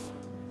life.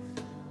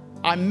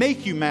 I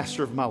make you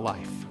master of my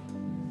life.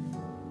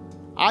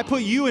 I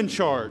put you in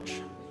charge.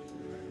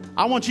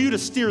 I want you to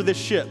steer this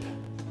ship.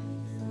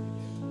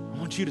 I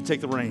want you to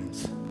take the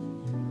reins.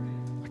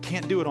 I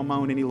can't do it on my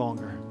own any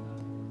longer.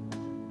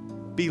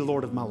 Be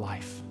Lord of my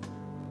life.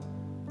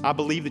 I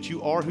believe that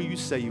you are who you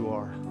say you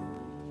are,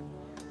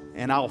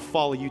 and I'll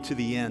follow you to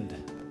the end.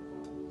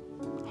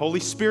 Holy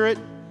Spirit,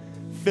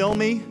 fill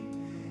me,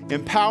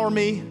 empower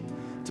me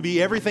to be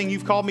everything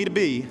you've called me to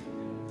be.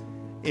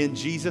 In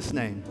Jesus'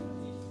 name,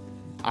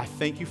 I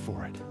thank you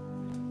for it.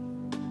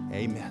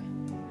 Amen.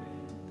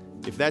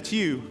 If that's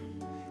you,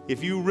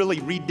 if you really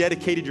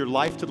rededicated your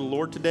life to the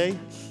Lord today,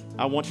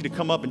 I want you to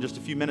come up in just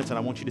a few minutes and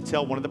I want you to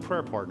tell one of the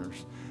prayer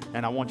partners.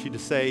 And I want you to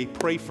say,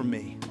 pray for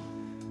me.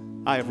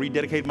 I have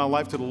rededicated my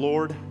life to the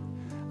Lord.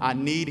 I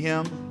need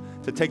Him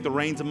to take the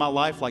reins of my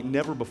life like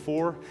never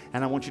before.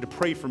 And I want you to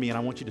pray for me and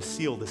I want you to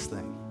seal this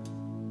thing.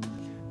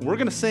 We're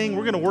going to sing,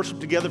 we're going to worship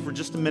together for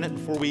just a minute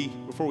before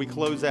we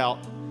close out.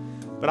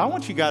 But I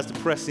want you guys to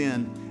press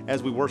in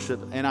as we worship.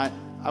 And I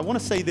want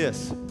to say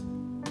this.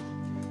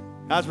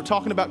 Guys, we're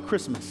talking about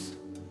Christmas.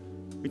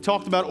 We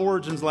talked about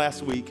origins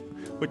last week.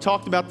 We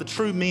talked about the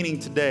true meaning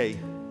today.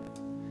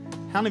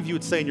 How many of you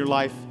would say in your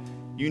life,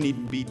 you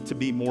need to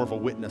be more of a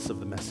witness of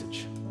the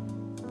message?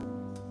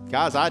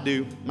 Guys, I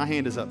do. My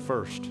hand is up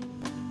first.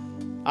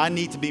 I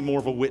need to be more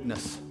of a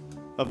witness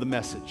of the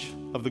message,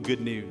 of the good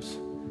news.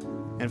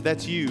 And if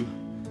that's you,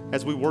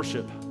 as we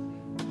worship,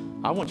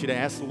 I want you to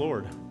ask the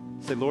Lord.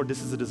 Say, Lord,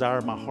 this is a desire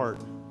of my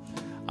heart.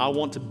 I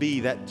want to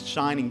be that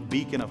shining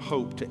beacon of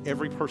hope to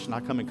every person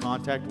I come in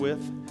contact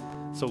with.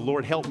 So,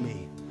 Lord, help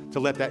me to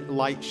let that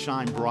light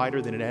shine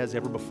brighter than it has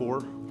ever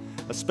before,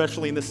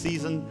 especially in this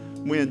season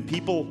when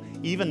people,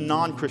 even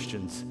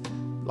non-Christians,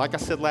 like I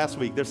said last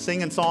week, they're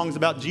singing songs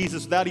about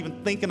Jesus without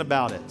even thinking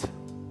about it.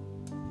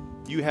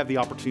 you have the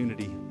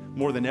opportunity,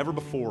 more than ever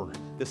before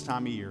this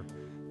time of year,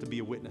 to be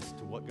a witness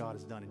to what God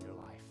has done in your life.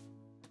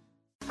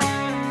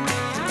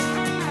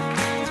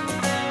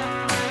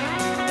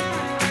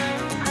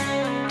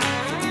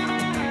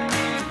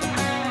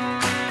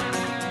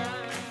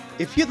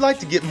 If you'd like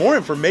to get more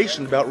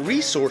information about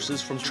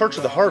resources from Church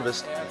of the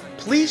Harvest,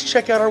 please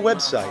check out our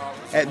website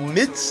at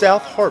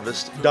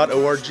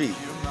midsouthharvest.org.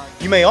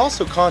 You may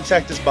also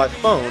contact us by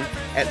phone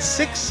at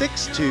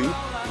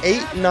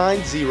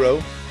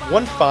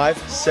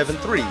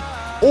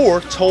 662-890-1573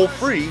 or toll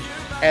free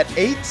at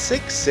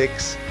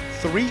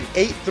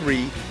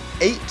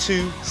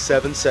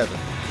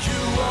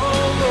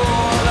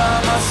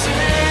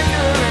 866-383-8277.